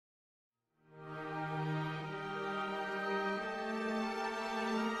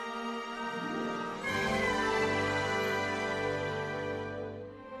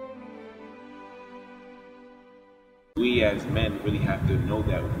we as men really have to know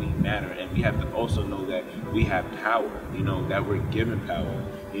that we matter, and we have to also know that we have power, you know, that we're given power,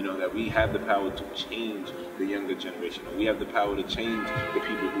 you know, that we have the power to change the younger generation. We have the power to change the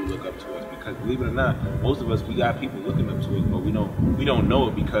people who look up to us, because believe it or not, most of us, we got people looking up to us, but we don't know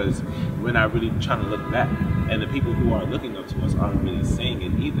it because we're not really trying to look back. And the people who are looking up to us aren't really saying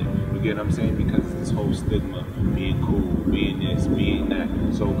it either. You get what I'm saying? Because it's this whole stigma, being cool, being this, being that.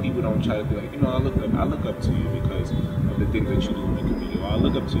 So people don't try to be like, you know, I look up to you because of the things that you do in the community. Or I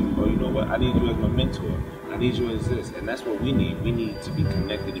look up to you, or you know what, I need you as my mentor. I need you as this. And that's what we need. We need to be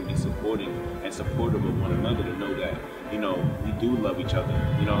connected and be supporting and supportive of one another, to know that, you know, we do love each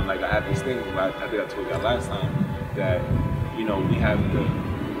other. You know, like I have these things, I think I told y'all last time, that, you know, we have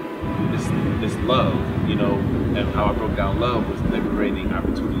this love, you know, and how I broke down love was liberating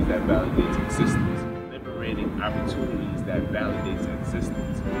opportunities that validates existence. Liberating opportunities that validates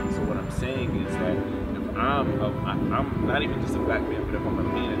existence. So what I'm saying is that if I'm not even just a black man, but if I'm a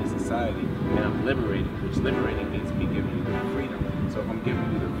man in a society and I'm liberating, which liberating means me giving you the freedom. So if I'm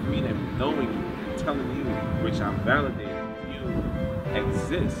giving you the freedom, knowing you, telling you, which I'm validating, you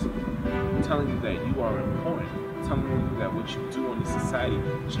exist, telling you that you are important, telling you that what you do in the society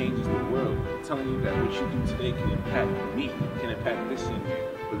changes the world, telling you that what you do today can impact me, can impact this young man,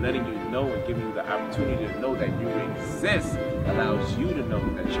 but letting you know and giving you the opportunity to know that you exist allows you to know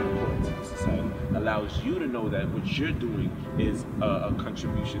that you're important to the society, allows you to know that what you're doing is a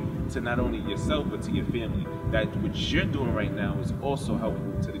contribution to not only yourself but to your family, that what you're doing right now is also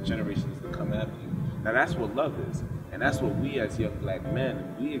helpful to the generations that come after you. Now that's what love is. And that's what we as young black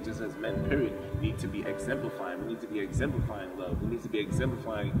men, we just as men, period, need to be exemplifying. We need to be exemplifying love. We need to be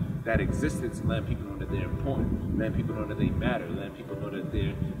exemplifying that existence, letting people know that they're important, letting people know that they matter, letting people know that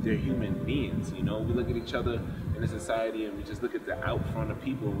they're human beings. You know, we look at each other in a society and we just look at the out front of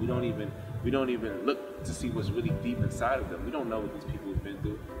people, and we don't even look to see what's really deep inside of them. We don't know what these people have been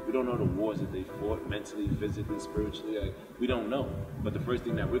through. We don't know the wars that they fought mentally, physically, spiritually. Like, we don't know. But the first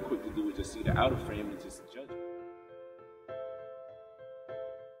thing that we're quick to do is just see the outer frame and just judge.